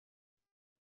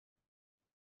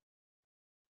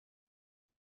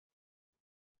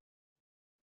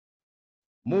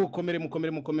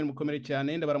Mukomere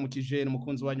cyane ndabaramukije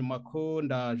n'umukunzi wanyu mako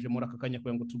ndaje muri aka kanya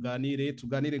kugira ngo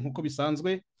tuganire nkuko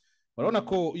bisanzwe. Urabona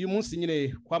ko uyu munsi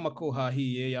nyine kwa mako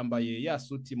hahiye yambaye ya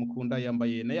suti mukunda,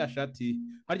 yambaye na ya shati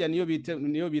harya niyo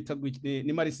bita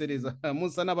ni Marisereza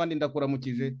musa n'abandi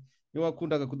ndakuramukije niyo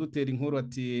wakundaga kudutera inkuru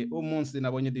ati umunsi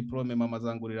nabonye diplome mama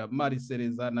zangurira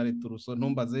Marisereza na Returuso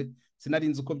ntumbaze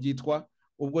sinarinzi uko byitwa.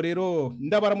 Ubwo rero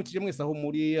ndabaramukije mwese aho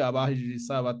muri abahije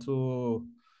isabato.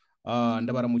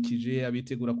 Ndabaramukije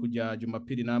abitegura kujya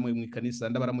Jumapili namwe mu ikanisa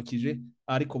ndabaramukije,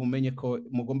 ariko mumenye ko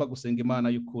mugomba gusenga Imana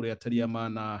y'ukure atari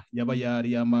yamana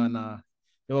yabayari yamana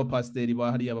y'abapasteri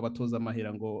bahari abatoza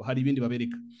amahera ngo hari ibindi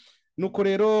babereka. Nuko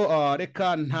rero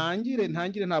reka ntangire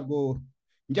ntabwo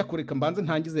njya kureka mbanze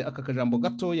ntangize aka kajambo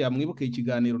gato yamwibuke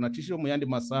ikiganiro nacishije mu yandi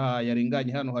masaha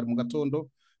yarenganye hano hari mu gatondo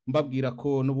mbabwira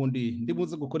ko nubundi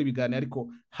ndibuze gukora ibiganiro,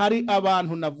 ariko hari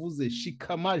abantu navuze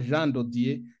Shikama Jean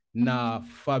Dodier na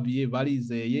Fabien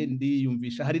Barizeye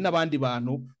ndiyumvisha hari n'abandi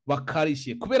bantu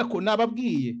bakarishye kubera ko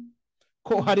nababwiye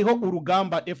ko hariho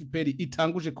urugamba FPR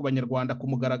itanguje ku banyarwanda ku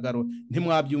mugaragaro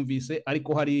ntimwabyumvise,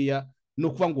 ariko hariya no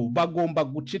kuva ngo bagomba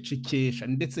gucecekesha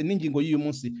ndetse n'ingingo y'uyu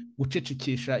munsi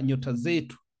gucecekesha inyota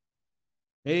zetu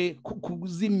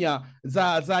kuzimya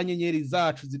za nyenyeri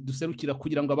zacu ziduserukira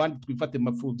kugira ngo abandi twifate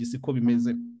mapfubyi siko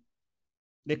bimeze.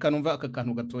 Reka numva aka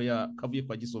kantu gatoya kavuye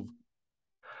kwa Gisovu.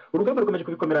 Urugamba rukomeje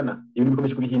kubikomerana, ibintu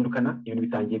bikomeje kubihindukana, ibintu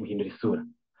bitangiye guhindura isura.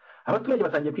 Abaturage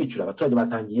batangiye kwicura, abaturage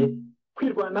batangiye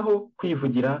kwirwanaho,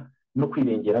 kwivugira no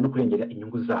kwirengera no kurengera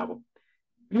inyungu zabo.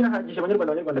 Birahagije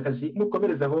abanyarwandakazi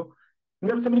mukomerezaho.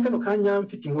 Ngarutse muri kano kanya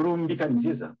mfite inkuru mbi kandi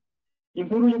nziza.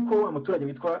 Inkuru y'uko umuturage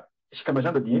witwa Shikama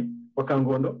Jean Dodier wa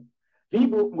Kangondo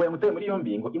ribu ngo yamutaye muri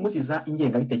yombi ngo imuziza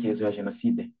ingengabitekerezo ya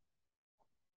jenoside.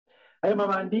 Aya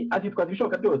mabandi azitwaza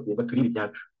ibishoboka byose baturira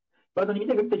ibyacu. Bazanye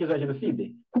ingengabitekerezo ya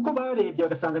jenoside kuko barebye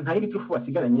bagasanga nta yindi turufu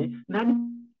wasigaranye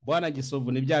Bwana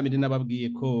Gisovu ni bya bindi nababwiye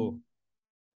ko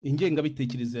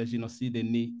ingengabitekerezo ya jenoside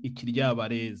ni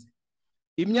ikiryabareze.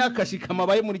 Imyaka Shikama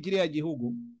baye muri kiriya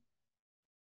gihugu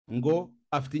ngo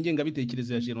afite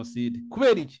ingengabitekerezo ya jenoside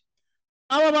kubera iki?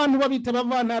 Aba bantu babita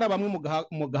abavantara bamwe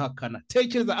mu gahakana.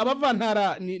 Tekereza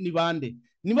abavantara ni bande?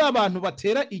 Ni ba bantu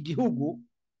batera igihugu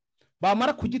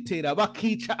bamara kugitera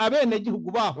bakica abene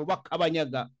gihugu baho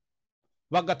bakabanyaga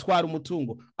bagatwara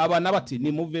umutungo. Abana bati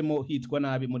nimuvemo hitwa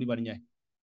nabi muri Barnyahe.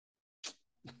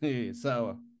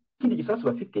 Sawa. Ikindi gisasu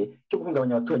bafite cyo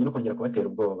guhungabanya abaturage no kongera kubatera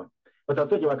ubwoba.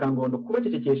 Abaturage ba Kangondo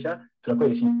kubacecekesha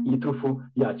turakoresha iyi turufu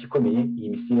yacu ikomeye, iyi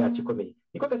misiyo yacu ikomeye.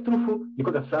 Niko gaturufu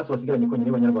niko gasasu basigaranye ko nyine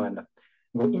abanyarwanda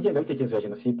ngo ingengabitekerezo ya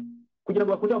jenoside kugira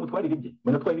ngo bakunde bamutwarire ibye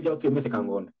banatwara ibyo abatuye mwese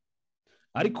Kangondo.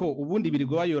 Ariko ubundi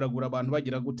birirwa bayoragura abantu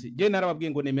bagira gute? Je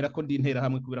narababwiye ngo nemera ko ndi intera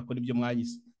hamwe kubera ko nibyo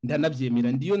mwanyise.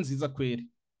 Ndanabyemera ndiyo nziza kwere.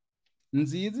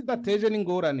 Nziza idateje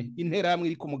n'ingorane, intera hamwe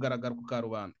iri ku mugaragaro ku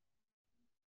karubanda.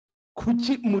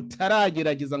 Kuki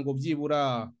mutaragerageza ngo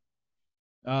byibura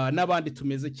n'abandi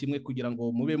tumeze kimwe kugira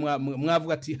ngo mube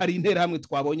mwavuga ati hari intera hamwe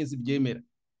twabonye zibyemera?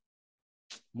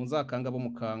 Muzakanga bo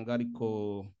mukanga,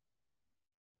 ariko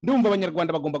ndumva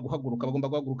abanyarwanda bagomba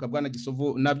guhaguruka. Bwana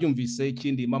Gisovu nabyumvise,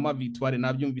 ikindi mama Victoire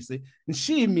nabyumvise.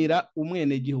 Nshimira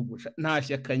umwene gihugu nta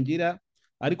shyaka ngira,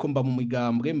 ariko mba mu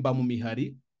migambwe, mba mu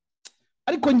mihari,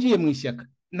 ariko ngiye mu ishyaka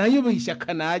nayo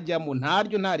bishyaka najyamo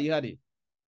ntaryo ntarihare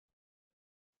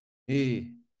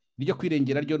ryo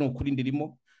kwirengera ryo no kuri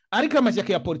ndirimo. Ariko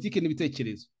amashyaka ya politiki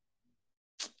n'ibitekerezo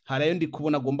harayo ndi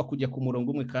kubona agomba kujya ku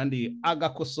murongo umwe kandi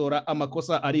agakosora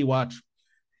amakosa ari iwacu.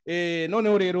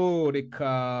 Noneho rero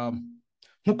reka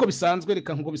nkuko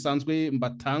bisanzwe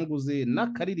mbatanguze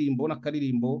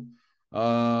n'akaririmbo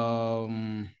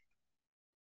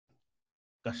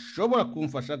gashobora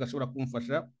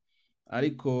kumfasha,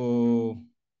 ariko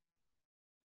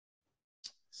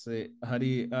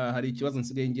hari ikibazo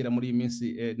nsigaye ngira muri iyi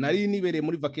minsi. Nari nibereye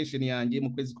muri vacation yanjye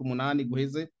mu kwezi k'umunani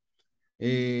guheze.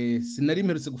 Sinari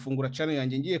mperutse gufungura channel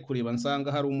yanjye ngiye kureba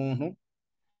nsanga hari umuntu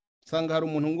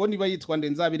ngo niba yitwa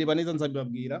Ndenzabireba neza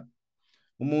nzabibabwira.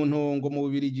 Umuntu ngo mu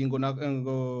Bubiligi ngo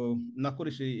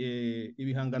nakoreshe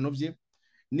ibihangano bye,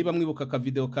 niba mwibuka ka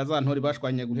video kazantore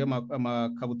bashwanyaguriye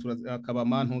amakabutura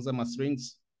akabamantuza ama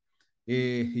strings.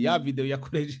 Ya video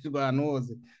yakoreshejwe ahantu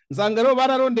hose. Nsanga rero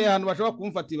bararondeye ahantu bashobora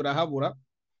kumfata barahabura.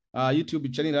 YouTube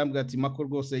channel irambwira ati mako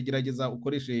rwose gerageza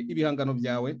ukoreshe ibihangano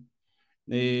byawe.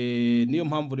 Niyo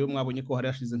mpamvu rero mwabonye ko hari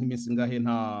hashize nk'iminsi ngahe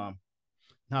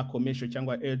nta commercial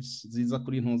cyangwa ads ziza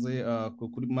kuri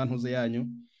mantuze yanyu,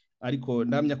 ariko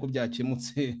ndamya ko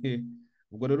byakemutse.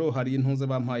 Ubwo rero hari intuze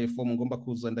bampaye form ngomba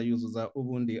kuza ndayuzuza,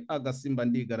 ubundi agasimba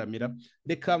ndigaramira.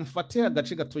 Reka mfate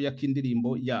agace gatoya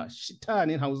k'indirimbo ya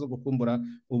Shitani ntawe zo gukumbura,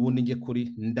 ubundi nge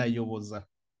kuri ndayoboza.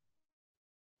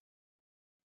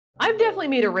 I've definitely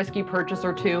made a risky purchase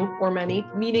or two, or many,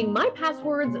 meaning my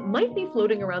passwords might be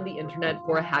floating around the internet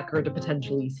for a hacker to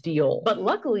potentially steal. But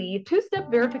luckily, two-step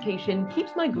verification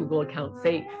keeps my Google account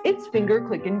safe. It's finger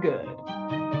clicking good.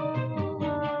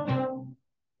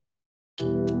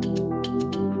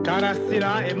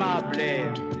 Karasira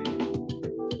Emable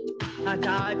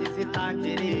Ntagize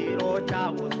itangiriro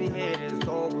cyangwa se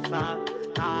iherezo gusa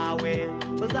ntawe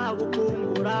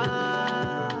uzagukumbura.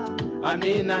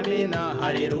 Amina amina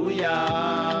haleluya.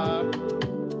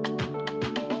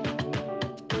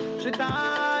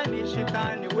 Shitani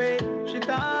shitani we,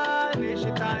 shitani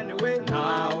shitani we,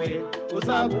 ntawe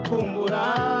uzagukumbura.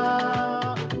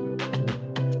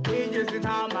 Igeze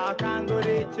intama kandi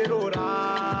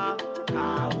urekerura,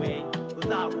 ntawe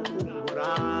uzagukumbura.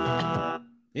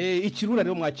 Ikirura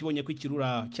rero mwakibonye ko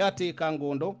ikirura cyateye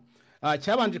Kangondo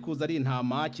cyabanje kuza ari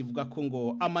intama kivuga ko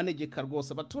ngo amanegeka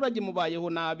rwose abaturage mubayeho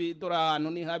nabi, dore ahantu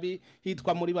ni habi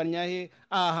hitwa muri Banyahe,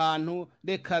 ahantu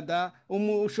rekada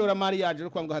umushoramari yaje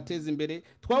kwa ngo hateze imbere,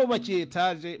 twawubakiye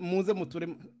etaje muze muture.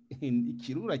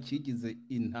 Ikirura kigize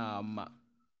intama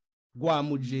rwa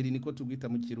mujeri niko tugwita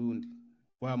mu Kirundi,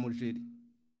 rwa mujeri.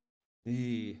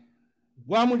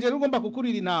 Rwa mujeri ugomba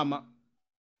kukurira intama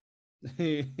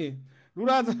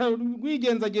ruraza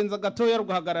rwigenzagenza gatoya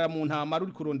rugahagarara mu ntama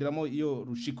ruri kuronderamo iyo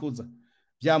rushikuza.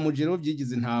 Bya mujero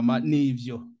byigize intama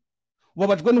nivyo.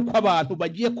 Ubabajwe nuko abantu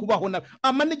bagiye kubaho na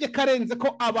amanegeka arenze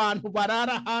ko abantu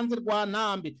barara hanze rwa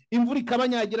ntambe, imvura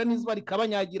ikabanyagira n'izuba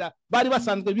rikabanyagira, bari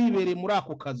basanzwe bibereye muri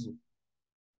ako kazu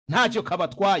ntacyo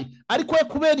kabatwaye, ariko we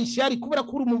kubera ishyari, kubera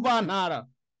kuri umuvantara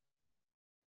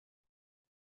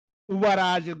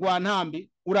ubaraje rwa ntambi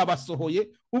urabasohoye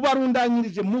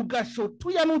ubarundanyirije mu gasho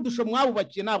tuya n'udusho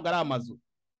mwabubakiye ntabwo ari amazu.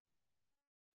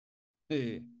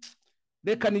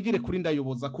 Reka nigire kuri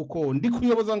ndayoboza kuko ndi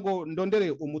kuyoboza ngo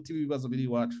ndondere umuti w'ibibazo biri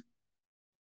iwacu.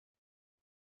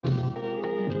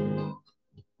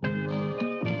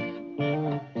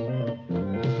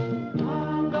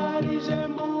 Angarije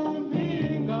mu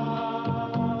mpinga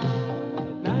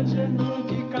naje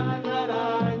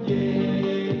ntugikanyarange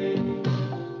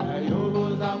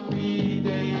nayoboza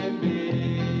kwidembe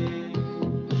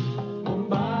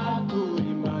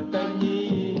mumbaturi mata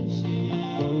nyinshi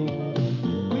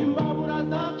wimbabura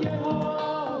zake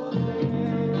hose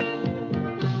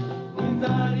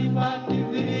inzari fati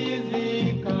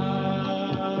zizika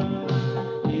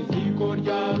iziko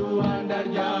rya rubanda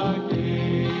ryanjye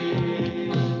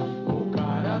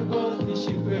ukara rwose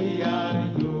ishizwe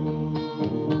yayo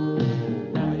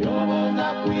nayoboza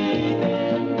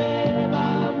kwidembe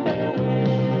bambewe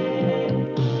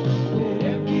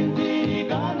ereka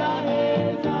inzirigana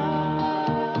heza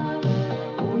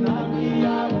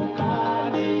unamia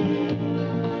bukari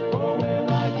wowe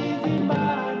wagize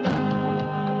imana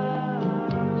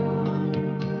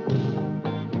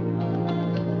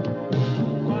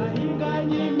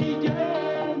twahinganye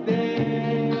imigende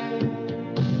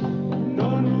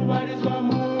none ubarizwa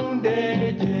mu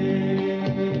ndege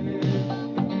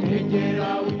egera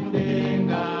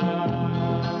windenga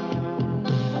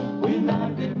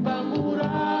winandemba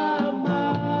murama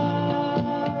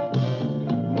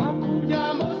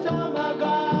mwakubyamo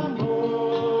z'amagambo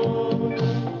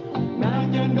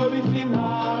nanjye ndobisi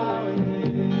nkawe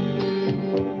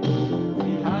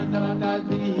zihaza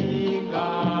batazihinga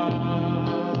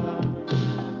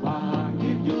bahanga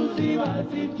ibyuzi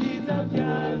bazi ibyiza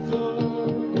byazo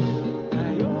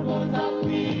nayoboza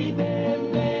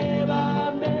kwidembe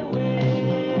bambewe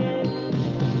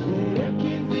ereka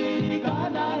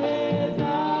inzirigana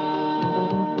heza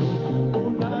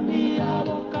unami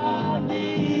yabo kandi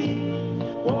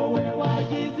wowe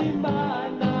wagize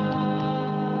imana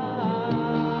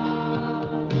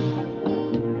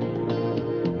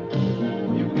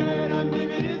ibwera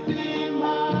mbibiri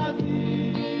z'imazi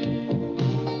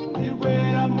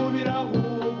zirwera mu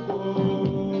birahubwo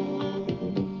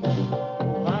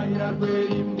bahira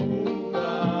rwera imbuga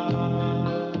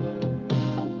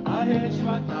ahenshi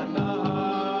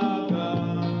batanahaga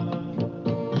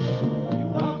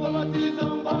impamvu batizo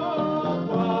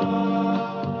ngorwa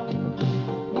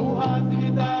muhazi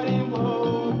bitari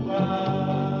ngombwa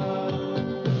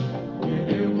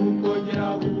were gukongera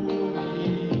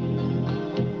bubi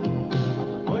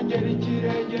kongera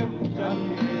ikirenge mu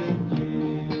byamwenge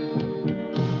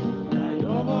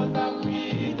nayoboza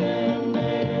kwidembe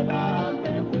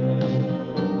bambewe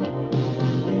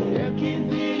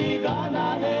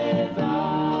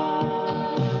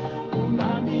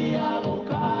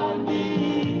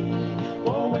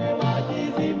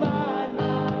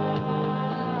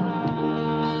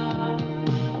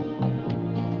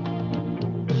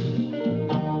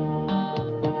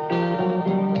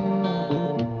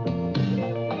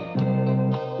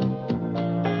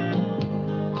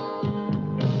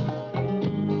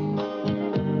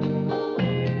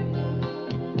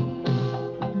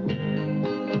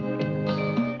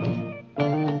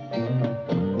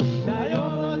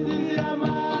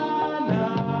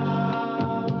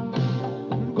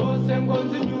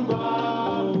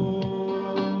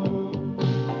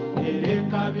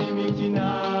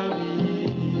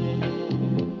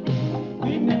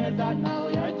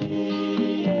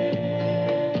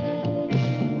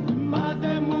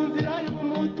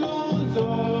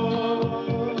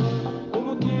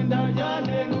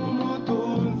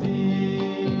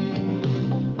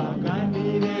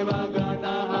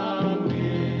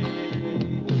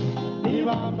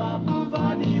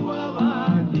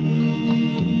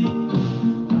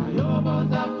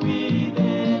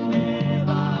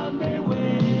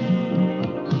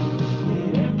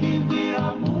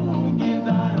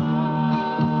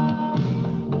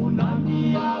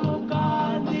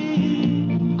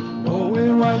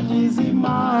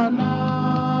Hakizimana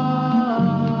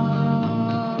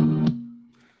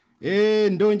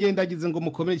ndongeye ndagize ngo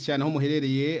mukomere cyane aho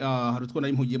muherereye hari utwo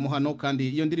nari mpugiyemo hano kandi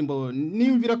iyo ndirimbo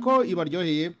nimvira ko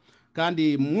ibaryoheye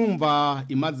kandi mwumva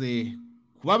imaze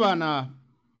kubabana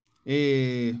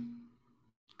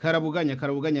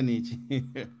karabuganya niki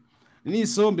ni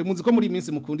isombe muzi ko muri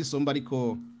iminsi mukunda isombe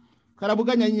ariko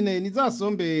karabuganya nyine ni za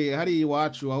sombe hari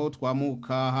iwacu aho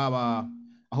twamuka haba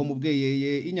aho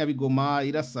mubweyeye inyabigoma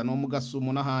irasano mu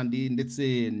gasumo n'ahandi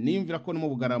ndetse nimvira ko no mu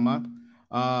Bugarama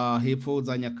hepfo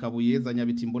za Nyakabuye za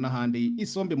Nyabitimbo n'ahandi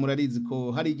isombe murarizi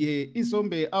ko hari igihe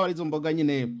isombe aba ari zo mboga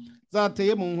nyine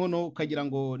zateye mu nkono ukagira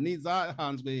ngo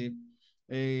nizahanzwe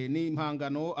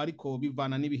n'impangano ariko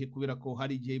bivana n'ibihe kubera ko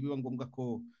hari igihe biba ngombwa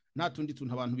ko nta tundi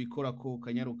tuntu abantu bikora ko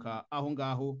kanyaruka aho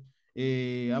ngaho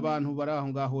abantu bari aho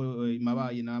ngaho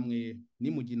imabaye namwe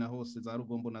nimugina hose za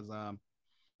Rugombo na za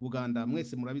Buganda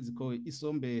mwese murabizi ko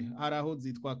isombe hari aho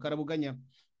zitwa karabuganya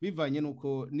bivanye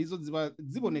nuko nizo ziba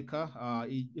ziboneka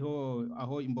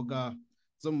aho imboga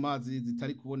zo mu mazi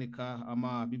zitari kuboneka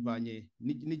ama bivanye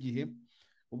n'igihe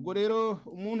ubwo rero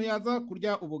umuntu yaza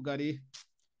kurya ubugari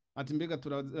ati mbega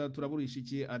turaburisha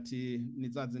iki ati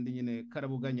nizazindi nyine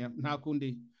karabuganya nta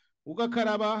kundi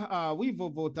ugakaraba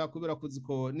wivovota kubera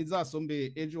kuziko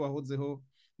nizasombe ejo wahozeho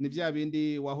ni bya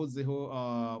bindi wahozeho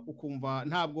ukumva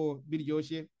ntabwo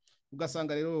biryoshye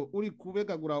ugasanga rero uri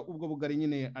kubegagura ubwo bugari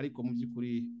nyine ariko mu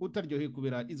by'ukuri utaryoheye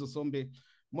kubera izo sombe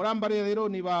murambare rero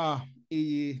niba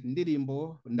iyi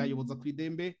ndirimbo ndayoboza ku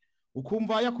idembe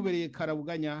ukumva yakubereye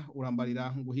karabuganya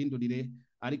urambarira nguhindurire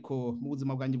ariko mu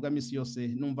buzima bwanjye bwa misi yose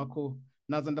numva ko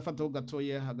naza ndafataho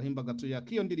gatoya agahimba gatoya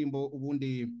k'iyo ndirimbo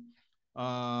ubundi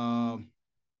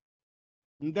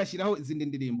ngashyiraho izindi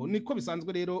ndirimbo niko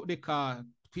bisanzwe rero reka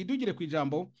twidugire ku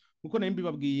ijambo kuko nayo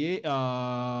mbibabwiye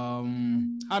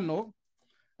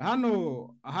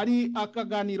hano hari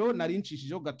akaganiro nari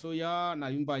nshishijeho gatoya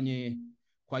nayumvanye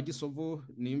kwa Gisovu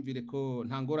nimvire ko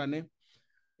nta ngorane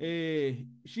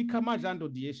Shikama Jean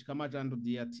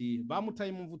Dodier ati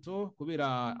bamutaye mu mvuto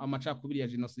kubera amacakubiri ya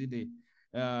genocide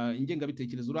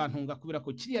ingengabitekerezo urantunga kubera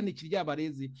ko kiriya ni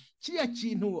kiryabarezi kiriya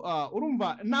kintu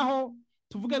urumva naho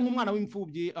tuvuge nk'umwana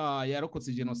w'imfubyi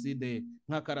yarokotse genocide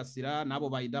nka Karasira nabo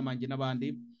bayidamange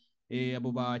n'abandi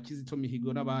abo ba Kizito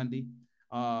Mihigo n'abandi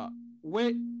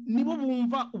we nibo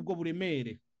bumva ubwo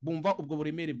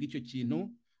buremere bw'icyo kintu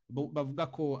bavuga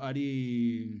ko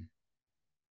ari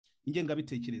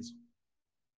ingengabitekerezo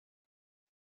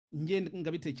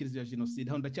ya genocide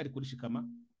aho ndacyari kuri Shikama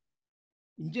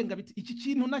iki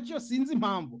kintu nacyo sinzi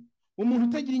impamvu umuntu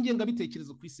utagira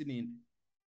ingengabitekerezo ku isi ninde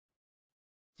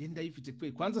genda yifite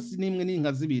kwe kwanza si nimwe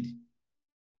n'inka zibiri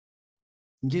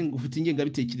ufite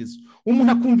ingengabitekerezo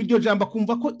umuntu akumva iryo jambo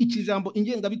akumva ko iki jambo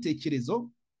ingengabitekerezo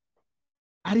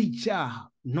ari icyaha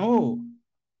no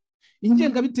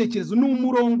ingengabitekerezo ni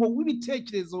umurongo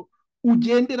w'ibitekerezo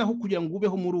ugenderaho kugira ngo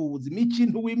ubeho muri ubu buzima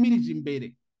ikintu wimirije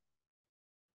imbere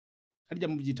harya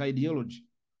mu byita ideology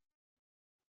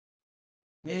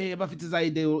bafite za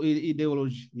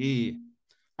ideology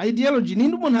ideology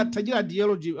ninde umuntu atagira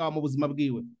ideology mu buzima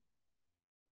bwiwe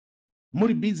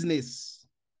muri business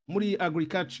muri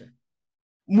agriculture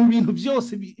mu bintu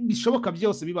byose bishoboka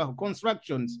byose bibaho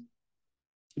constructions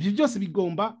ibyo byose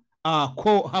bigomba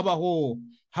ko habaho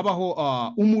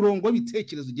umurongo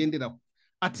w'ibitekerezo ugenderaho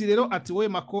ati rero ati we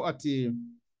mako ati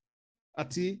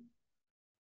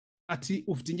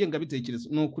ufite ingengabitekerezo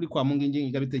no kuri kwa mungu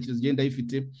ingengabitekerezo genda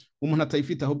yifite umuntu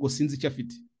atayifite ahubwo sinzi icyo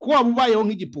afite ko wabubayeho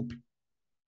nk'igipupe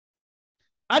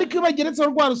ariko ibageretseho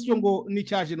rwarusyo ngo ni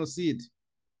cya genocide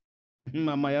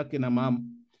mama yake na mama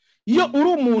iyo uri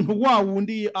umuntu wa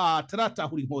wundi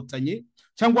ataratahura inkotanyi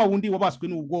cyangwa wundi wabaswe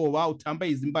n'ubwoba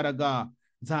utambaye izi imbaraga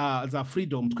za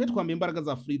freedom twe twambaye imbaraga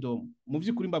za freedom mu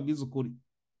by'ukuri mbabwiza ukuri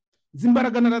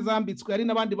zimbaraga narazambitswe ari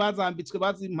nabandi bazambitswe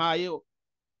bazimpayeho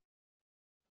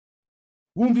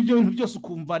wumva ibyo bintu byose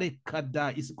ukumva reka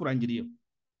da isi kurangiriye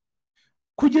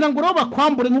kugira ngo rero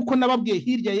bakwambure nkuko nababwiye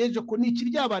hirya yeje ko ni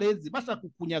kiryabarezi bashaka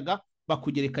kukunyaga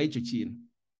bakugereka icyo kintu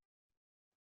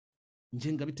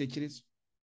ingengabitekerezo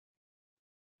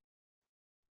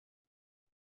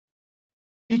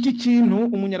iki kintu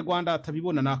umunyarwanda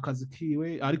atabibona nakazi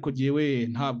kiwe ariko jewe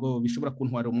ntabwo bishobora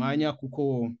kuntwara umwanya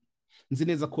kuko nzi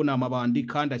neza ko na mabandi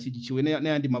kandi ashyigikiwe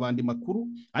n'ayandi mabandi makuru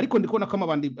ariko ndikubona ko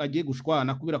amabandi agiye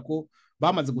gushwana kubera ko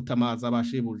bamaze gutamaza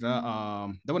abashebuja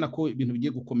ndabona ko ibintu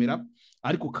bigiye gukomera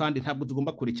ariko kandi ntabwo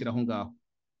tugomba kurekera aho ngaho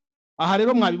aha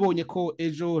rero mwabibonye ko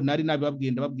ejo nari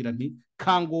nabibabwiye ndababwira nti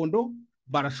Kangondo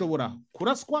barashobora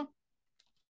kuraswa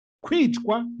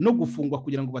kwicwa no gufungwa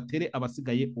kugira ngo batere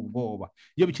abasigaye ubwoba.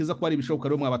 Iyo bikiza ko ari ibishoboka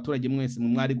rero abaturage mwese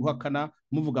mwari guhakana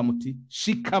muvuga muti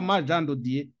Shikama Jean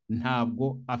Dodier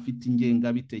ntabwo afite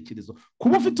ingengabitekerezo.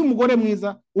 Kuba ufite umugore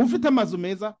mwiza, ufite amazu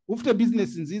meza, ufite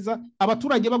business nziza,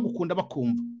 abaturage bagukunda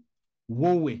bakumva,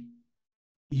 wowe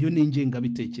iyo ni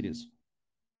ingengabitekerezo.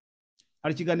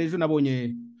 Hari ikiganiro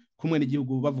nabonye kumwe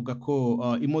n'igihugu bavuga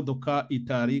ko imodoka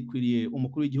itari kwiriye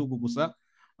umukuru w'igihugu gusa,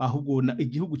 ahubwo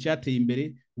igihugu cyateye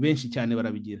imbere benshi cyane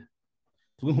barabigira.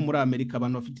 Tubwe nko muri Amerika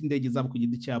abantu bafite indege zabo ku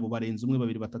giti cyabo barenze 1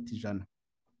 2 3 100.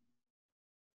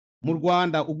 Mu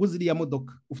Rwanda uguze iriya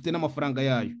modoka ufite n'amafaranga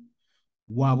yayo,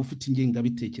 waba ufite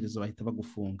ingengabitekerezo bahita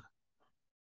bagufunga,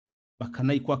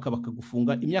 bakanayikwaka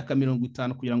bakagufunga imyaka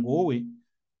 50 kugira ngo wowe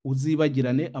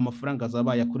uzibagirane amafaranga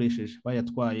azaba yakoresheje,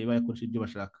 bayatwaye bayakoresheje ibyo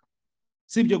bashaka.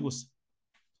 Sibyo gusa,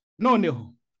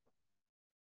 noneho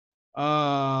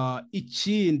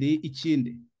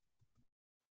ikindi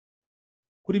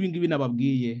kuri bingibi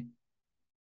nababwiye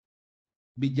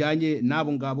bijyanye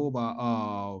nabo ngabo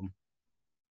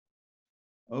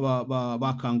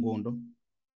ba Kangondo,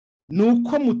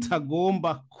 nuko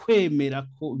mutagomba kwemera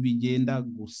ko bigenda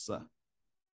gusa.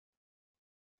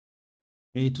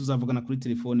 Tuzavugana kuri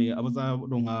telefone,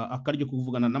 abazaronka akaryo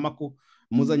kuvugana namako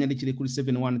muzanyandikire kuri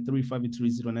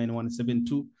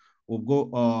 7135309172. ubwo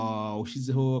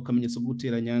ushizeho akamenyetso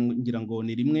guteranya ngira ngo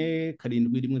ni 1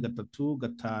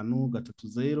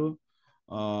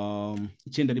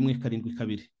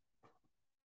 7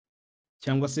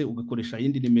 cyangwa se ugakoresha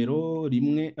yindi nimero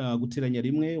 1 guteranya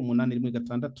 1 8 1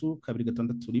 6 2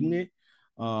 6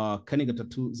 1 4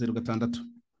 3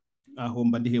 aho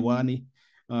mba ndi hewani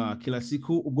kila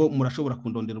siku. Ubwo murashobora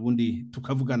kundondera ubundi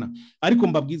tukavugana, ariko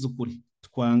mbabwiza ukuri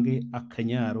twange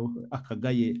akanyaro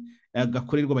akagaye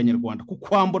gakorerwa abanyarwanda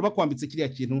kukwambura bakwambitse kiriya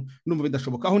kintu numva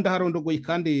bidashoboka. Aho ndaharondogoye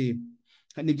kandi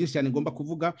ni byinshi cyane ngomba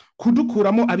kuvuga.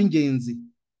 Kudukuramo ab'ingenzi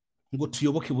ngo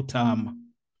tuyoboke Butama,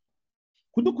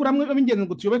 kudukuramo ab'ingenzi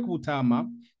ngo tuyoboke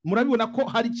Butama, murabibona ko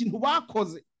hari ikintu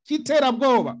bakoze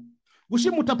kiterabwoba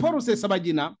gushimuta Paul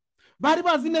Rusesabagina. Bari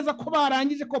bazi neza ko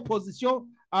barangije ko opposition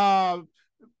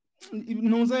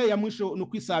ntunze ya mwisho no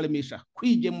kwisalimisha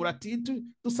kwigemura titu.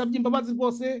 Dusabye imbabazi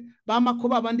rwose bamako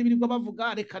babandi birirwa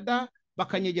bavuga reka da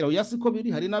bakanyegera yasiko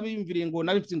biri. Hari nabimviriye ngo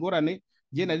narifite ingorane,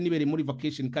 je nari nibere muri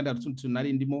vacation kandi harutuntu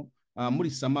nari ndimo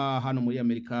muri sama hano muri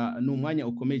Amerika. Ni umwanya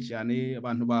ukomeye cyane,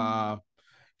 abantu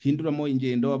bahinduramo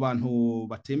ingendo, abantu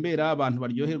batembera, abantu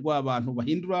baryoherwa, abantu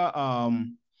bahindura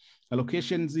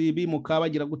locations bimuka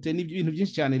bagira gute n'ibintu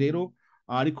byinshi cyane. Rero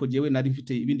ariko jewe nari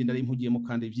mfite ibindi nari mpugiyemo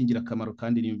kandi byingira kamaro,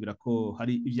 kandi nimvira ko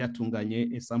hari ibyatunganye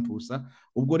esampusa.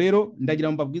 Ubwo rero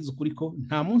ndagira mbabwiza ukuri ko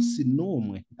nta munsi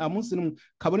numwe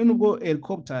kabone nubwo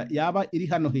helicopter yaba iri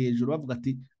hano hejuru bavuga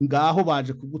ati ngaho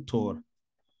baje kugutora,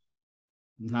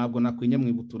 ntabwo nakwinya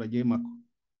mwibuturage mako,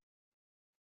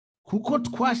 kuko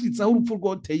twashitsaho urupfu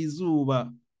rwoteye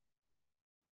izuba.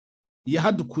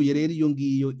 Yahadukuye rero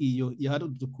iyo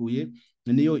yahadukuye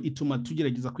niyo ituma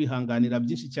tugerageza kwihanganira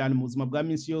byinshi cyane mu buzima bwa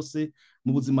minsi yose,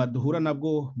 mu buzima duhura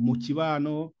nabwo, mu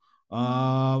kibano,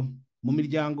 mu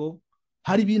miryango.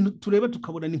 Hari ibintu tureba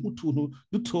tukabona ni nk'utuntu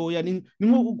dutoya, ni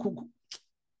nko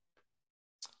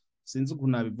sinzi uko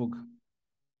nabivuga.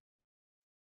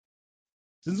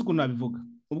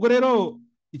 Ubwo rero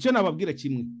icyo nababwira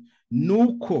kimwe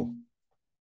nuko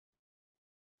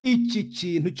iki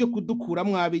kintu cyo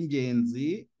kudukuramo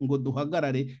ab'ingenzi ngo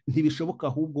duhagarare ntibishoboka,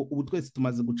 ahubwo ubu twese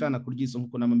tumaze gucana kuryiso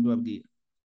nkuko namambibabwira.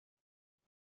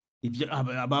 Ibyo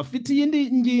abafite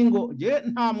yindi ngingo, je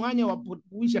nta mwanya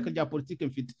w'ishyaka rya politike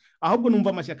mfite, ahubwo numva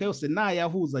amashyaka yose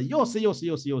nayahuza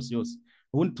yose.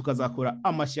 Ubundi tukazakora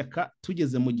amashyaka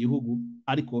tugeze mu gihugu,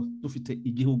 ariko dufite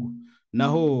igihugu.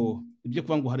 Naho ibyo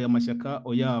kuvuga ngo hari amashyaka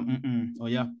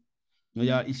oya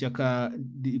ishyaka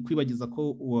kwibagiza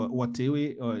ko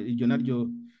watewe iryo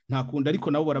naryo ntakunda.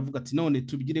 Ariko nabo baravuga ati none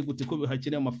tubigire gute ko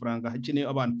hakeneye amafaranga, hakeneye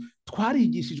abantu.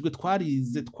 Twarigishijwe,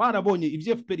 twarize, twarabonye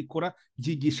ibyo FPR ikora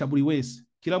byigisha buri wese,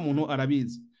 kira muntu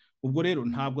arabizi. Ubwo rero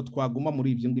ntabwo twaguma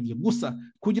muri ibyo ngibyo gusa.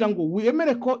 Kugira ngo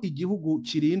wemere ko igihugu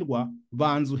kirindwa,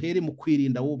 banza uhere mu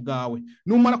kwirinda wowe ubwawe.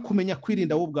 Numara kumenya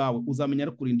kwirinda wowe ubwawe, uzamenya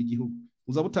no kurinda igihugu.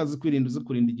 Uzaba utazi kwirinda uzi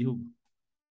kurinda igihugu,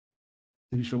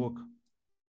 ntibishoboka.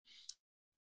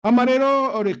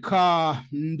 Rero reka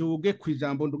nduge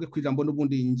kwijambo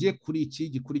n'ubundi ngiye kuri iki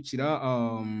gikurikira.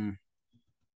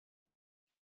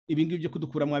 Ibingibi byo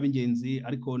kudukuramo ab'ingenzi,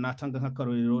 ariko natanga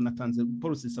nk'akarorero natanze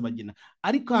Paul Rusesabagina.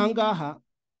 Ariko ahangaha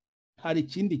hari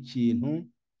ikindi kintu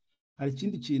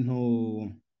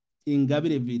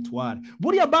Ingabire Victoire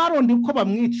buriya barondi uko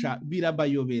bamwica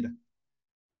birabayobera.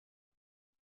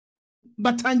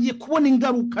 Batangiye kubona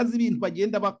ingaruka z'ibintu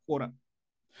bagenda bakora.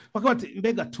 bakaba bati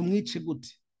mbega tumwice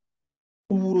gute,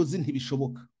 uburozi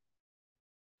ntibishoboka,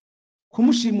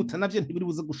 kumushimuta navyo ntibiri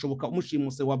buze gushoboka,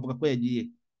 umushimuse wavuga ko yagiye.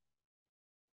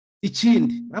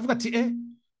 Ikindi baravuga ati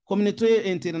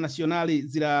communauté internationale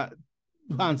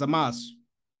zirahanze amaso,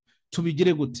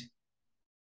 tubigire gute?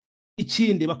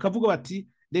 Ikindi bakavuga bati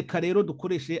reka rero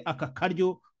dukoreshe aka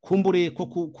karyo kumbure ko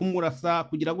kumurasa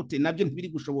kugira gute, nabyo ntibiri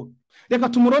gushoboka, reka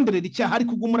tumuronderera icyaha ari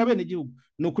kugumura bene gihugu.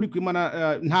 No kuri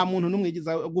kwimana nta muntu numwe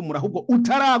yigiza gumura, ahubwo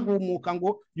utaragumuka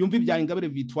ngo yumve ibya Ingabire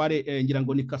Victoire, ngira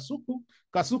ngo ni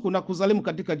kasuku na kuzalimu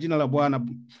katika jina la Bwana.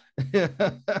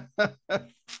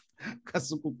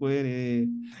 Kasuku kwere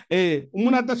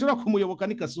umuntu adashobora kumuyoboka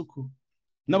ni kasuku,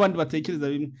 n'abandi batekereza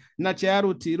bimwe. Na cya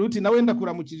ruti nawe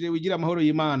ndakuramukije, wigira amahoro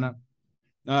y'Imana.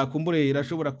 Kumbure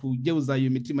irashobora kugeuza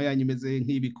iyo mitima yanyu imeze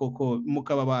nk'ibikoko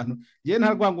mukaba abantu. Je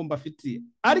nta rwango mbafitiye,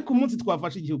 ariko umunsi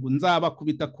twafashe igihugu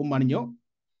nzabakubita ku manyo,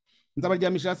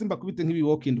 nzabaryamisha hasi mbakubite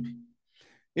nk'ibiwoka indwi.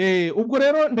 Ubwo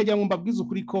rero ndagira ngo mbabwize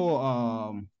ukuri ko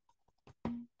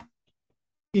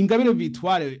Ingabire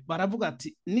Victoire baravuga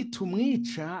ati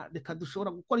nitumwica reka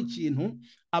dushobora gukora ikintu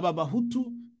aba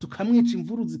bahutu tukamwica,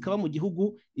 imvuru zikaba mu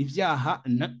gihugu, ivyaha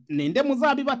nende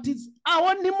muzabibatiza,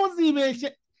 aho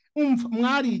ntimuzibeshye. Umva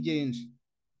mwarigenje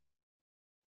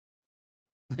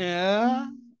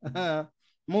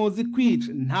muzi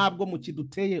kwica, ntabwo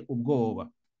mukiduteye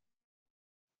ubwoba,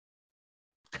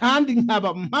 kandi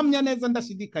nkaba mpamya neza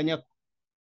ndashidikanya ko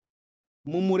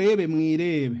mumurebe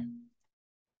mwirebe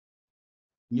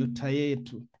nyota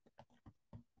yetu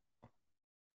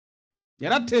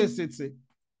yaratesetse.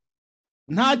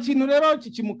 Nta kintu rero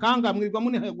kikimukanga, mwirwa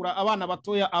munihegura abana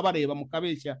batoya abareba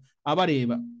mukabeshya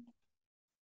abareba.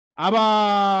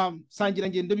 Abasangira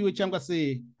ngendo biwe cyangwa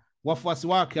se wafuasi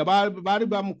wake bari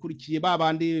bamukurikiye,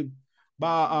 babandi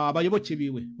abayoboke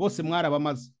biwe bose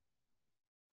mwarabamaze,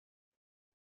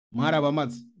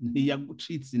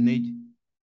 ntiyagucitse intege,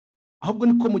 ahubwo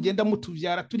niko mugenda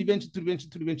mutuvyara turi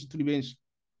benshi.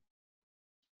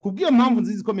 Kubwiyo mpamvu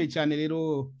nziza ikomeye cyane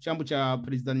rero cyambu cya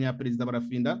perezida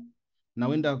Barafinda,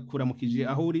 nawe ndakuramukije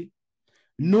aho uri,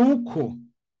 nuko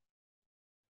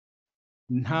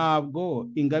ntabwo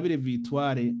Ingabire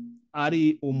Victoire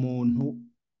ari umuntu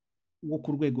wo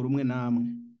ku rwego rumwe namwe.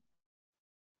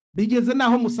 Bigeze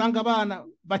naho musanga abana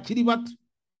bakiri bato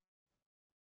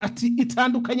ati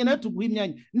itandukanye nayo tuguha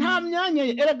imyanya, nta myanya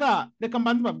ye. Erega reka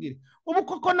mbanze babwire, ubu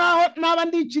koko naho naba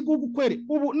ndi ikigugu kwere,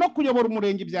 ubu no kuyobora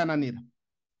umurenge byananira,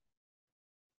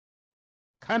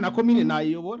 kandi na komine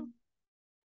nayiyobora,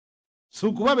 si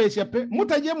ukubabeshya pe,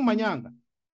 mutagiye mu manyanga.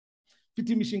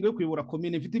 Mfite imishinga yo kuyobora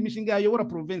komine, mfite imishinga yayobora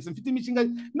province, mfite imishinga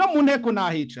no mu nteko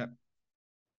nahicara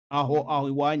aho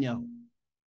iwanyaho,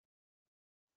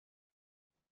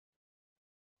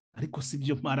 ariko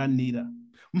sibyo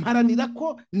mparanira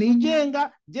ko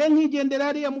nigenga, je nkigendera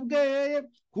hariya mu bweye,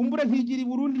 kumbure nkigira i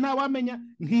Burundi ntawamenya,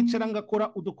 nkicara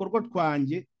ngakora udukorwa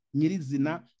twanjye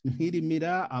nyirizina,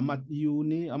 nkirimira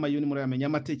amayuni murayamenya,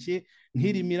 amateke,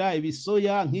 nkirimira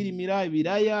ibisoya, nkirimira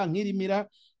ibiraya, nkirimira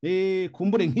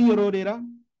kumbure nkiyororera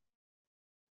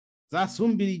za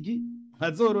sumbirigi,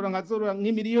 nkazorora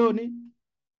nk'imiliyoni,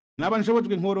 naba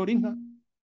nshobojwe nkorora inka.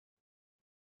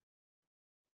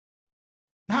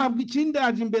 Ntabwo ikindi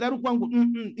aje imbere ari uko ngo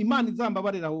Imana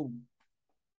izambabarira ahubwo.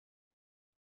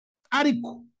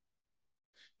 Ariko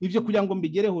ivyo kugira ngo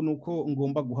mbigereho nuko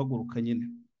ngomba guhaguruka nyene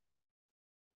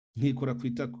nkikora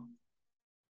kwitako.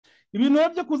 Ibintu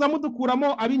byo kuza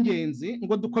mudukuramo ab'ingenzi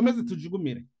ngo dukomeze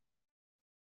tujugumire,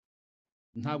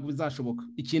 ntabwo bizashoboka.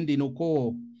 Ikindi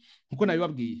nuko nkuko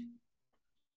nabibabwiye,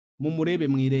 mumurebe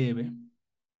mwirebe,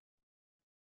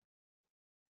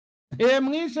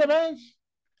 mwishe benshi,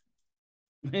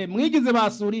 mwigize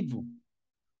basura ivu.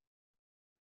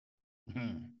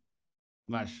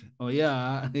 Basha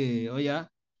oya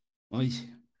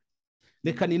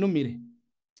reka ninumire.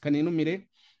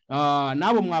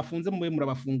 Nabo mwafunze mube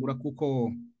murabafungura,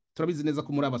 kuko turabizi neza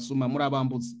ko muri abasuma, muri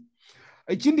abambuzi.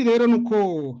 Ikindi rero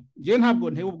nuko je ntabwo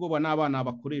ntewe ubwoba n'abana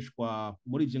bakoreshwa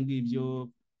muri ivyo ngivyo,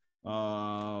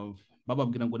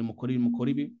 bababwira ngo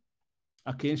nimukore ibi.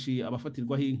 Akenshi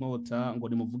abafatirwaho inkota ngo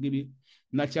nimuvuge ibi,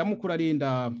 na cyamukura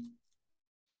arinda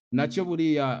nacyo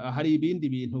buriya hari ibindi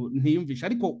bintu ntiyumvisha.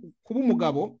 Ariko kuba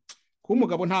umugabo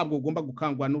ntabwo ugomba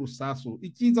gukangwa n'urusasu,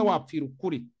 ikiza wapfira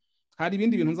ukuri. Hari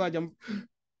ibindi bintu nzajya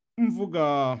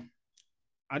mvuga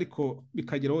ariko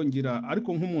bikageraho ngira,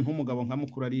 ariko nk'umuntu w'umugabo nka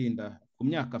mukura arinda ku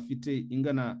myaka afite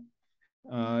ingana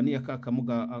niya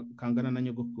kakamuga kangana na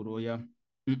nyogokuru ya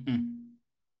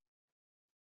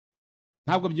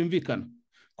ntabwo byumvikana.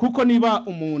 Kuko niba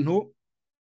umuntu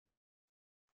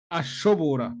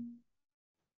ashobora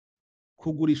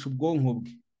kugurisha ubwonko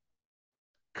bwe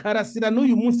Karasira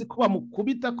n'uyu munsi ko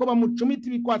bamukubita ko bamucumita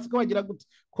ibikwatsi ko bagira gute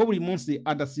ko buri munsi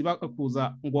adasiba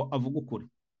kuza ngo avuge ukuri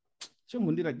cyo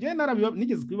ngundira je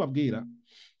nigeze kubibabwira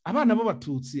abana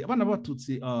b'abatutsi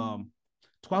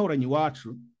twahoranye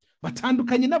iwacu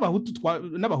batandukanye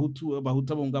n'abahutu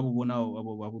abo ngabo ubona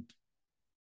abo bahutu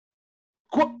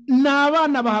ko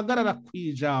n'abana bahagarara ku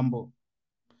ijambo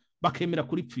bakemera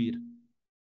kuripfira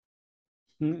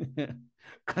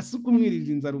Kasuku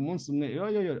mwirije inzara umunsi umwe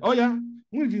oya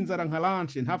mwirije inzara nka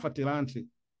lunch ntafate lunch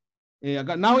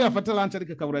naho yafata lunch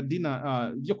ariko akabura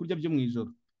dina byo kurya byo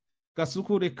mwijoro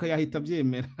Kasuku reka yahita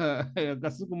byemera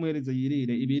Kasuku muhereze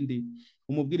yirire ibindi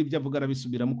umubwira ibyo avuga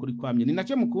arabisubiramo kuri kwamye ni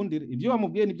nacyo mukundira ibyo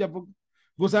wamubwiye nibyo avuga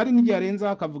gusa hari n'igihe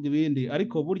arenza akavuga ibindi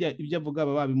ariko burya ibyo avuga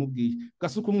baba babimubwiye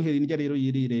Kasuku muhere indya rero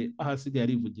yirire ahasigaye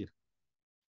arivugira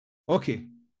okay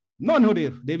noneho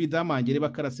rero reba idamange reba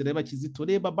Karasira reba Kizito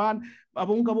reba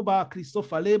abo ngabo ba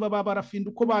Christopher reba barafinda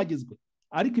uko bagizwe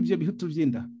ariko ibyo bihutu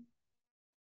byinda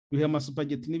bihe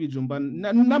amasupageti n'ibijumba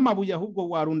n'amabuye ahubwo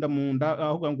warunda mu nda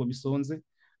ahubwo ngo bisonze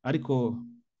ariko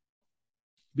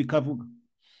bikavuga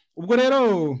ubwo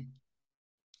rero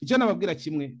icyo nababwira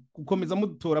kimwe gukomeza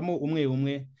mudutoramo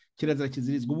umwe kirazira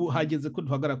kizirizwa ubu hageze ko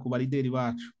duhagara ku barideri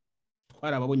bacu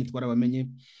twarababonye twarabamenye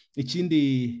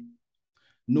ikindi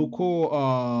nuko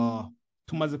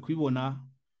tumaze kubibona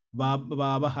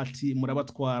bahati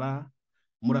murabatwara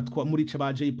murica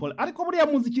ba Jay Paul ariko buriya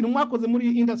muziki mwakoze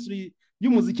muri industry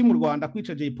y'umuziki mu Rwanda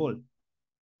kwica Jay Paul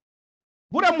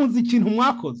buriya muziki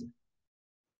mwakoze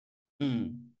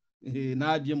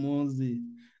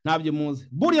ntabyo muzi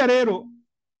buriya rero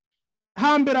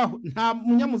hambere aho nta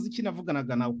munyamuziki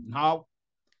navuganaga nawe ntawe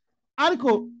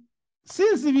ariko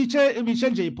sinzi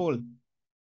bice Jay Paul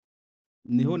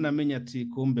niho namenye ati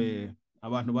kumbe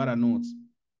abantu baranutse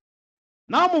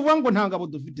naho muvuga ngo nta ngabo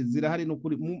dufite zirahari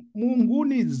n'ukuri mu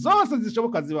nguni zose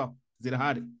zishoboka zibaho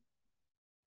zirahari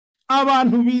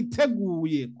abantu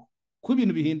biteguye ku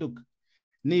ibintu bihinduka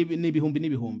n'ibihumbi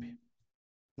n'ibihumbi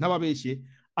nk'ababeshye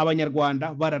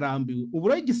abanyarwanda bararambiwe ubu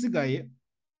rero igisigaye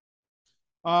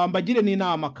mbagire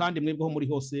n'inama kandi mwebweho muri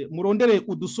hose murondere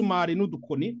udusumari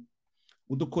n'udukoni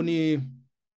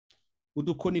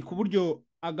udukoni ku buryo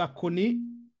agakoni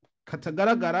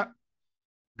katagaragara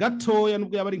gatoya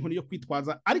nubwo yaba ari inkoni yo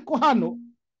kwitwaza ariko hano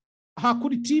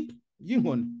hakuri tip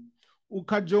y'inkoni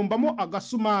ukajombamo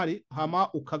agasumari hama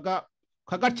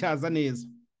ukagacyaza neza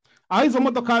aho izo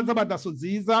modoka z'abadaso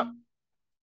ziza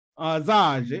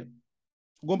zaje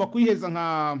ugomba kwiheza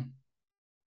nka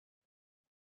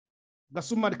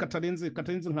gasumari katarenze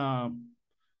nka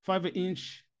 5 inch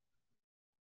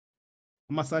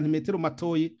amasantimetero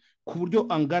matoyi ku buryo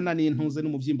angana n'intuze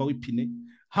n'umuvyimba w'ipine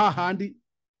hahandi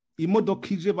imodoka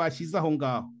ije bashyize aho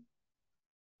ngaho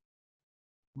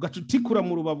ugacutikura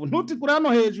mu rubavu ntutikura hano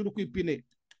hejuru ku ipine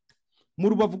mu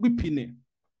rubavu rw'ipine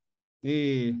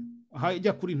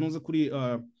hajya kuri ntuze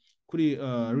kuri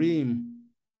rim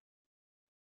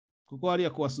kuko hariya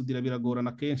kuwasudira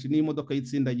biragorana kenshi n'imodoka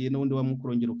yitsindagiye n'ubundi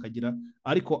wamukurongera ukagira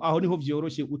ariko aho niho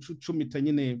byoroshye ucucumita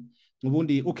nyine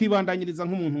ubundi ukibandanyiriza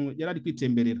nk'umuntu yari ari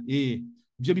kwitemberera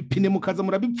ibyo bipine mukaza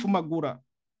murabipfumagura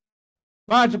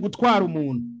baje gutwara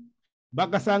umuntu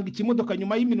bagasanga ikimodoka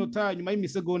nyuma y'iminota nyuma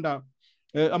y'imisegonda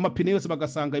amapine yose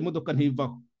bagasanga imodoka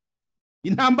ntivaho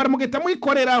intambara mugahita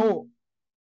muyikoreraho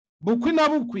bukwi na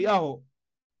bukwi aho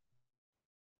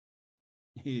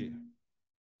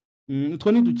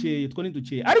utwo ni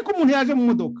dukeye ariko umuntu yaje mu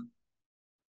modoka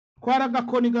twara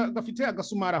agakoni gafite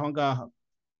agasumari aho ngaha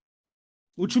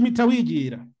ucumita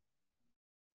wigira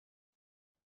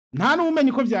nta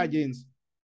n'ubumenyi ko byagenze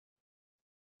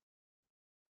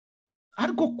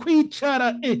ariko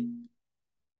kwicara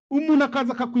umuntu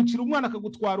akaza akakwicira umwana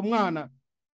akagutwara umwana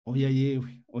oya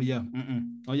yewe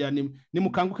oya ni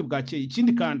mukanguke bwakeye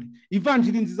ikindi kandi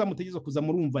ivanjiri nziza mutegeze kuza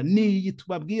murumva niyi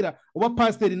tubabwira uba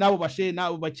pasiteri nabo bashe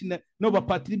nabo bakina no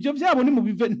bapatiri ibyo byabo ni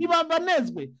mubive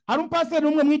ntibabanezwe hari umupasiteri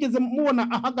umwe mwigeze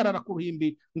mubona ahagarara ku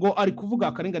ruhimbi ngo ari kuvuga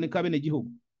akarengane ka bene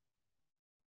gihugu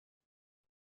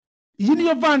iyi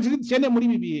niyo vanjiri dukeneye muri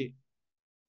ibi bihe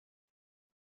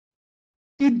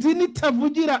idini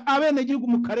itavugira abene gihugu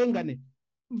mu karengane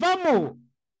vamo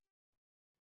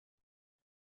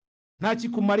nta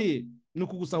kikumariye ni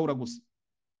ukugusahura gusa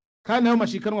kandi nayo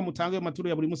mashikanwa mutanga ayo maturo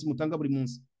ya buri munsi mutanga buri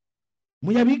munsi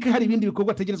muyabike hari ibindi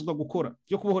bikorwa ategerezwa gukora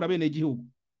byo kubohora bene gihugu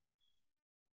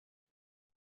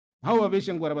aho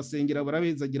babeshe ngo barabasengera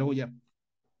barabezagira aho ya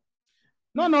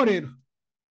noneho rero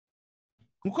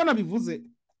nkuko nabivuze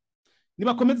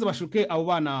nibakomeze bashuke abo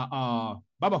bana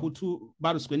b'abahutu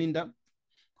baruswe n'inda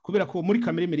kubera ko muri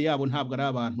kamere yabo ntabwo ari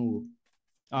abantu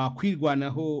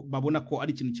kwirwanaho babona ko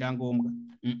ari ikintu cyangombwa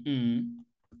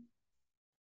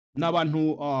n'abantu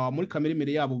muri kamere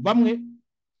imbere yabo bamwe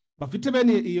bafite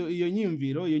bene iyo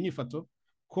nyimviro iyo nyifato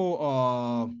ko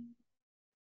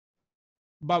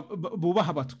bubaha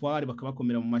abatware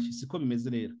bakabakomera mu mashyi siko bimeze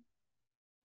rero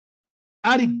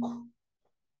ariko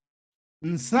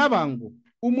nsaba ngo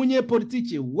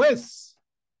umunyepolitike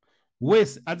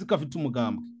wese azi ko afite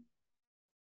umugambwe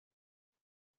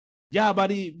yaba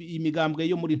ari imigambwe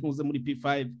yo muri ntuze muri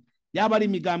P5 yaba ari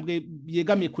imigambwe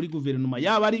yegamiye kuri guverinoma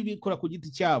yaba ari bikora ku giti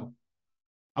cyabo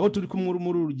abo turi kumwe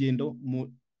muri urugendo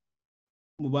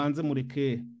mubanze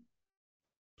mureke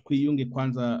twiyunge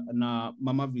kwanza na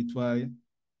mama Victoire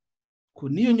ko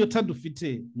niyo nyota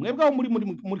dufite mwebwe aho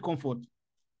muri comfort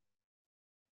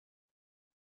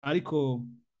ariko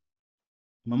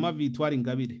mama Victoire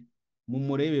Ingabire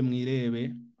mumurebe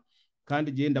mwirebe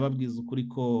kandi genda babwiza ukuri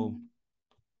ko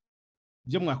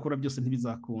byo mwakora byose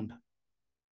ntibizakunda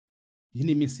iyi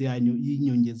ni iminsi yanyu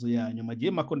y'inyongezo yanyu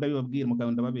magiye mako ndabibabwira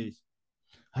mugabo ndababeshya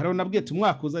haro nabwiye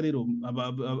tumwakuza rero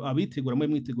abitegura mwe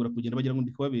mwitegura kugenda bagira ngo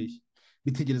ndikubabeshya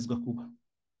bitegerezwa kuba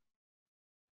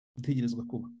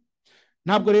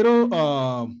ntabwo rero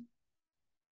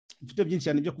mfite byinshi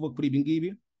cyane byo kuvuga kuri ibi ngibi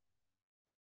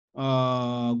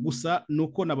gusa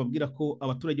nuko nababwira ko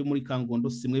abaturage muri Kangondo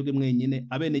si mwebwe mwenyine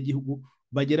abene gihugu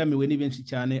bageramiwe ni benshi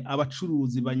cyane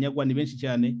abacuruzi banyagwa ni benshi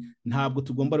cyane ntabwo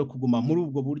tugomba rero kuguma muri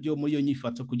ubwo buryo muri iyo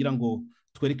nyifato kugira ngo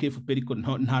twereke FPR ko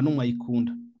nta numwe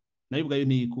ayikunda nayo ubwayo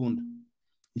ntiyikunda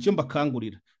icyo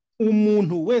mbakangurira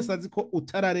umuntu wese azi ko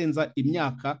utararenza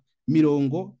imyaka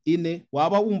 40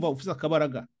 waba wumva ufise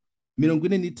akabaraga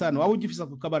 45 waba ugifisa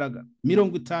ku kabaraga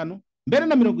 50 mbere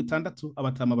na 60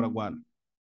 abatama baragwana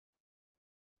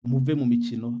muve mu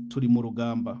mikino turi mu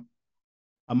rugamba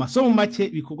amasomo make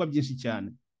bikorwa byinshi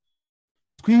cyane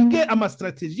twige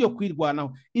amastrategie yo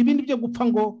kwirwanaho ibindi byo gupfa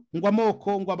ngo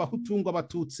amoko ngo abahutu ngo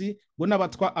abatutsi ngo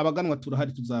n'abatwa abaganwa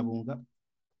turahari tuzabunga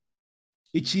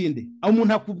ikindi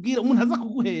umuntu akubwira umuntu aza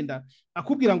kuguhenda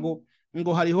akubwira ngo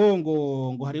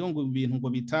hariho ibintu ngo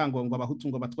bitango ngo abahutu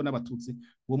ngo abatwa n'abatutsi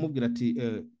uwo mubwira ati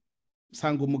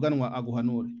sanga umuganwa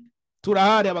aguhanure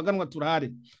turahari abaganwa turahari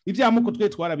ivyamoko twe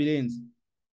twarabirenze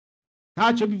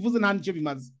ntacyo bivuze nta nicyo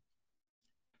bimaze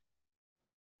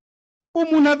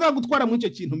umuntu azagutwara mu icyo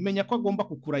kintu menya ko agomba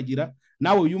kukuragira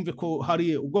nawe yumve ko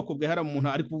hari ubwoko bwe hari umuntu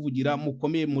ari kuvugira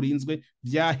mukomeye murinzwe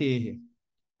byahehe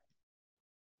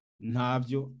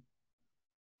ntabyo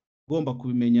ugomba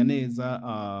kubimenya neza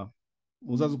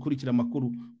uzaza ukurikira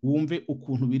amakuru wumve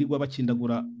ukuntu birirwa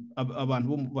bakindagura abantu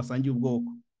bo basangiye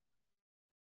ubwoko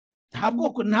nta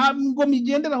bwoko nta ngoma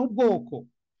igenderaho ubwoko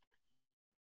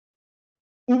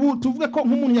ubu tuvuge ko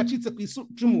nk'umuntu yacitse ku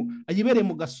icumu ayibereye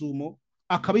mu gasumo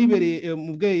akaba yibereye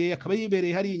mu bweye akaba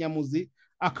yibereye hari inyamuzi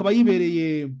akaba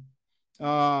yibereye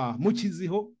mu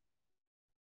kiziho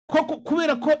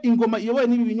kubera ko ingoma iyoboye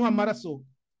n'ibi binywa amaraso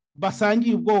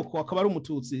basangiye ubwoko akaba ari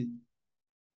umututsi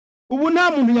ubu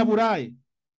nta muntu yaburaye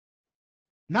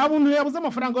nta muntu yabuze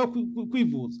amafaranga yo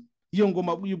kwivuza iyo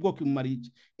ngoma y'ubwoko imumariye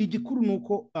iki igikuru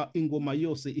nuko ingoma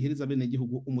yose ihereza bene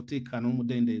gihugu umutekano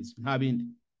n'umudendezo nta bindi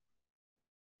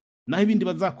naho ibindi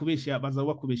bazakubeshya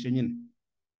bazabakubeshya nyine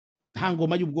nta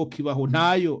ngoma y'ubwoko ibaho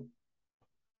ntayo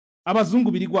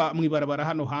abazungu birirwa mu ibarabara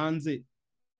hano hanze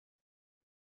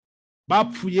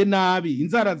bapfuye nabi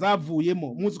inzara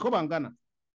zavuyemo muzi ko bangana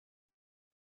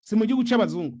si mu gihugu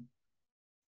cy'abazungu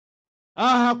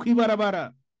aha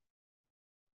kwibarabara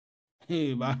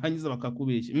bahanyiza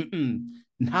bakakubeshya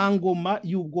nta ngoma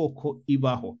y'ubwoko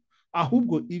ibaho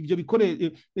ahubwo ibyo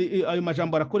ayo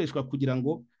majambo arakoreshwa kugira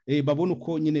ngo babone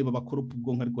uko nyine babakoropa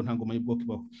ubwonko ariko nta ngoma y'ubwoko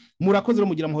ibaho murakoze rero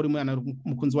mugira amahoro y'Imana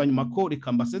mukunzi wa nyuma ko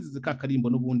reka mbasezeze ka karimbo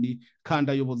n'ubundi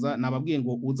kandi ayoboza nababwiye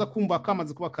ngo uza kumva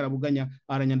kamaze kuba karabuganya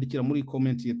aranyandikira muri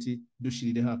comment ati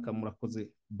dushirire haka murakoze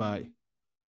bye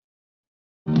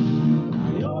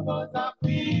ayoboza